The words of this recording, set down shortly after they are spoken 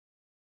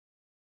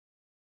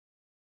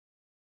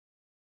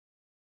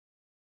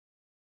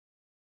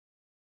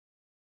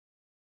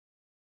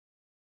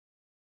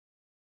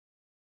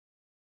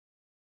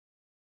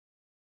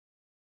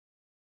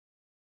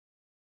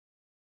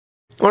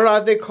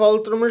Alright, the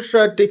cauldron is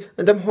ready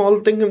and I'm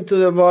holding him to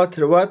the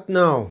water. What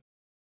now?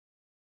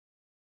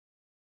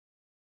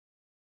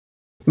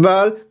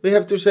 Well, we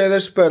have to say the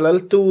spell. I'll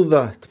do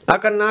that.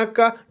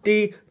 Akanaka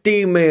di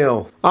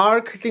dimeo.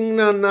 Ark ding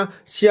nana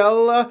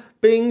shala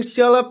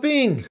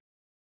bing.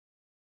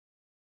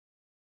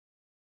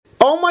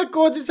 Oh my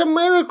god, it's a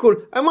miracle!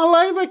 I'm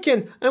alive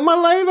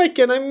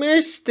again! I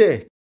missed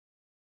it!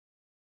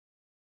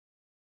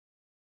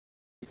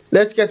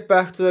 Let's get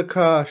back to the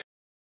car.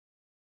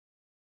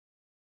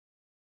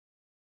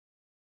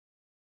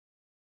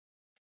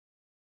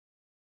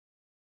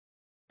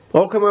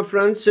 Okay, my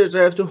friend says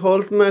I have to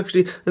hold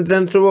Maxie and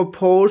then throw a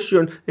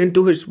potion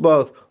into his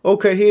mouth.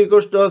 Okay, here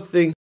goes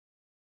nothing.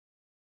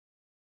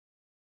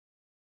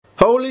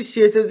 Holy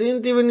shit, I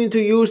didn't even need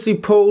to use the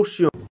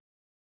potion.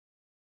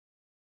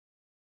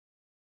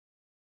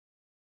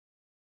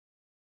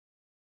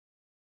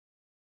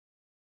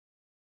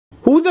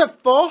 Who the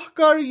fuck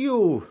are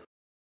you?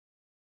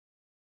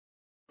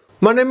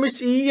 My name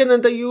is Ian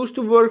and I used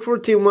to work for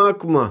Team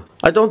Magma.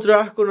 I don't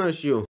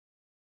recognize you.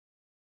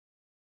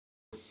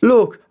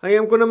 Look, I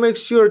am gonna make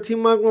sure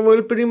Team Magma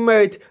will be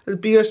remade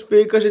and be as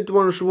big as it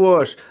once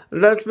was.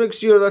 And let's make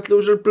sure that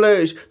loser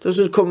Blaze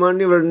doesn't come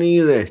anywhere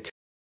near it.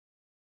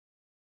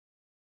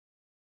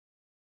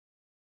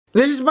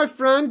 This is my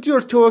friend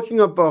you're talking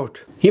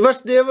about. He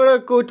was never a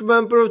good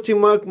member of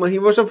Team Magma. He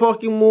was a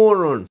fucking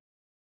moron.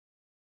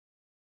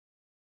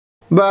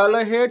 Well,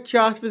 I had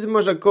chat with him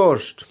as a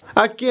ghost.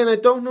 Again, I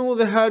don't know who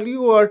the hell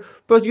you are,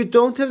 but you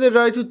don't have the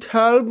right to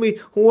tell me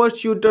who I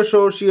should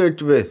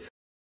associate with.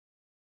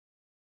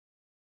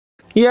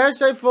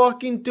 Yes, I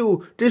fucking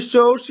do.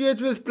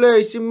 Dissociate with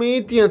Blaze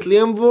immediately,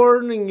 I'm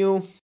warning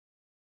you.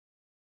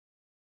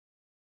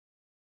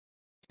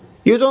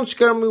 You don't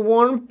scare me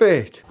one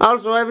bit.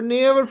 Also, I've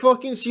never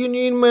fucking seen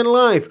you in my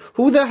life.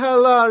 Who the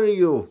hell are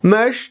you?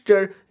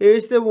 Master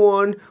is the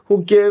one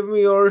who gave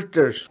me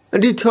orders.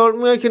 And he told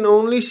me I can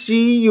only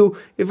see you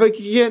if I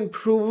can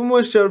prove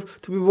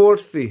myself to be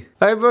worthy.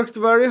 I've worked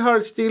very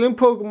hard stealing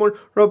Pokémon,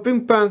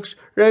 robbing banks,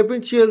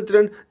 raping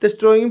children,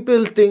 destroying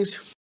buildings.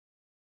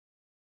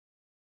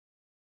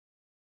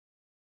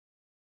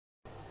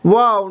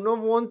 Wow, no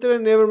wonder I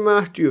never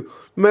met you.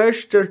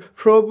 Master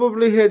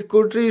probably had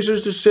good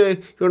reasons to say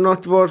you're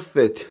not worth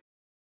it.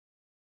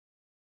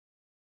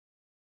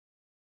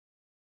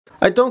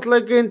 I don't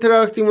like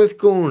interacting with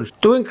goons.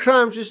 Doing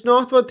crimes is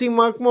not what Team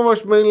Magma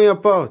was mainly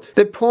about.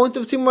 The point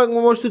of Team Magma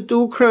was to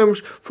do crimes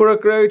for a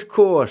great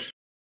cause.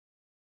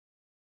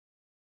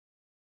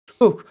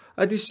 Look,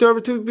 I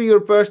deserve to be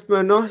your best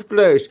man, not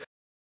Blaze.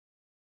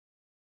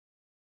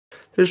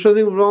 There's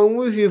something wrong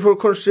with you for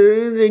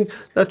considering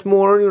that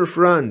more on your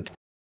friend.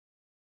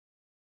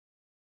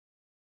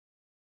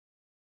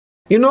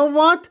 You know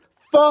what?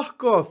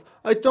 Fuck off.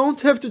 I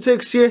don't have to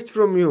take shit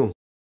from you.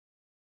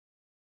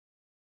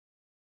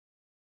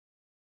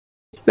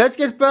 Let's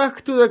get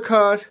back to the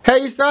car.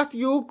 Hey, is that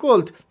you,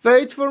 Gold?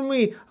 Wait for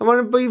me. I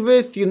wanna be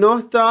with you,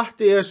 not that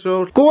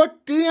asshole. God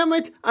damn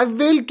it. I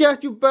will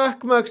get you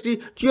back,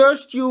 Maxie.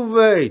 Just you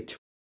wait.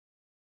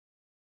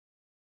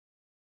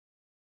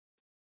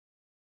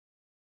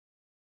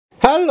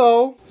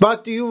 Hello,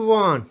 what do you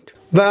want?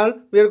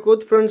 Well, we are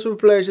good friends of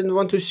Blaze and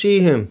want to see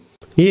him.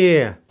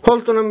 Yeah.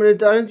 Hold on a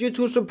minute, aren't you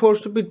two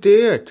supposed to be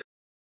dead?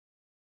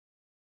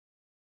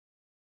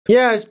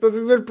 Yes, but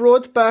we were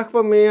brought back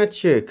by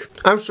magic.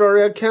 I'm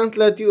sorry, I can't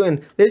let you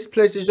in. This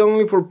place is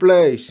only for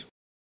Blaze.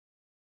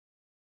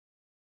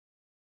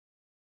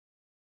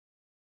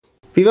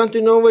 We want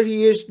to know where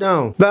he is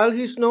now. Well,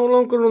 he's no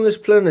longer on this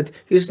planet.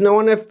 He's now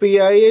an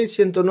FBI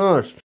agent on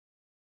Earth.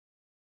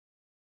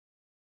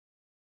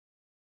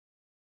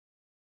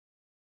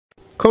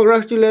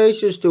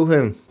 Congratulations to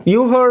him.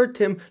 You heard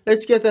him.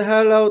 Let's get the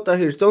hell out of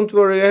here. Don't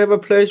worry, I have a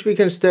place we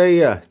can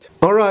stay at.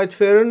 Alright,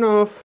 fair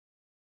enough.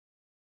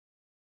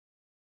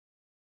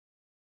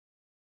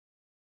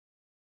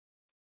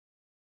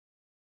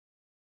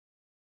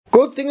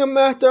 Good thing I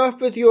met up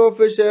with you,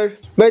 officer.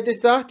 Wait, is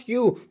that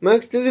you?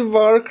 Maxie the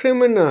war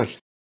criminal.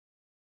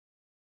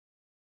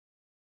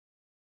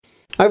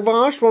 I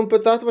was one,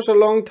 but that was a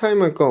long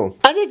time ago.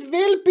 And it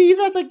will be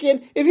that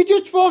again if you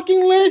just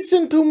fucking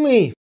listen to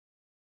me.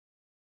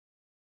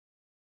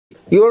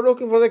 You're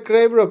looking for the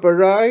grave robber,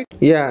 right?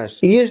 Yes,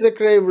 he is the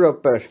grave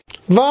robber.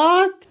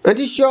 What? And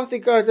he shot the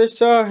guard, I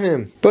saw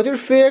him. But your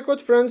fake good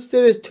friends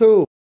did it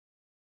too.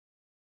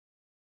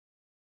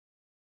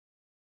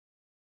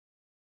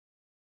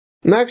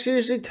 Maxie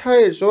is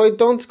retired, so I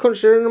don't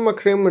consider him a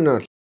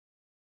criminal.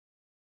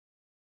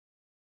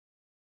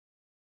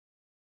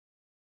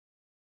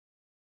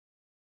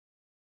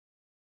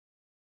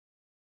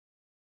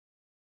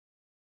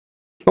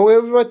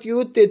 However, what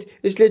you did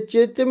is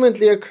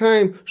legitimately a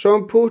crime, so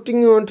I'm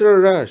putting you under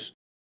arrest.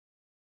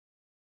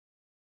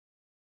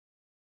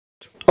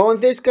 Oh,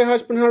 and this guy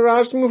has been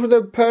harassing me for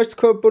the past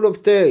couple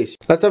of days.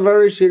 That's a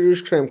very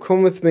serious crime.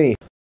 Come with me.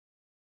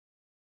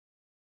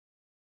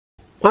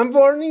 I'm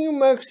warning you,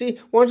 Maxie.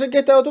 Once I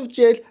get out of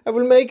jail, I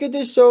will make you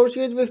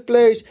dissociate with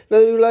Blaze,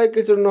 whether you like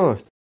it or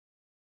not.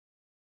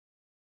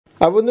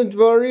 I wouldn't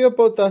worry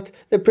about that.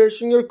 The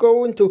prison you're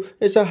going to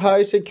is a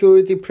high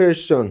security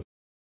prison.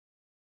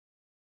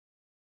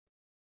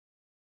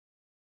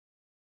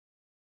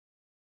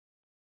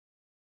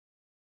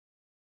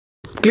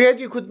 Glad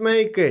you could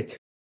make it.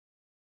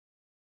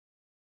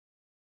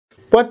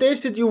 What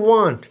is it you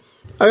want?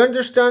 I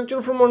understand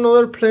you're from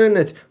another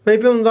planet.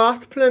 Maybe on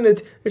that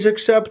planet it's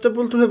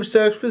acceptable to have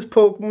sex with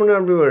Pokémon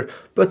everywhere,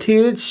 but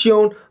here it's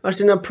shown as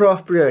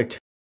inappropriate.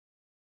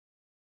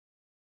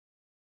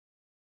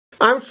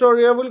 I'm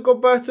sorry, I will go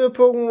back to the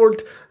Pokémon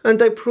world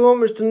and I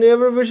promise to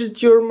never visit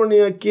Germany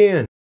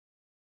again.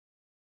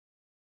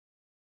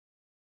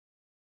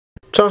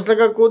 Sounds like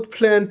a good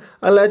plan.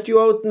 I'll let you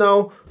out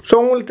now.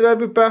 Someone will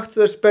drive you back to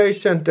the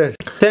space center.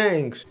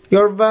 Thanks.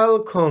 You're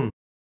welcome.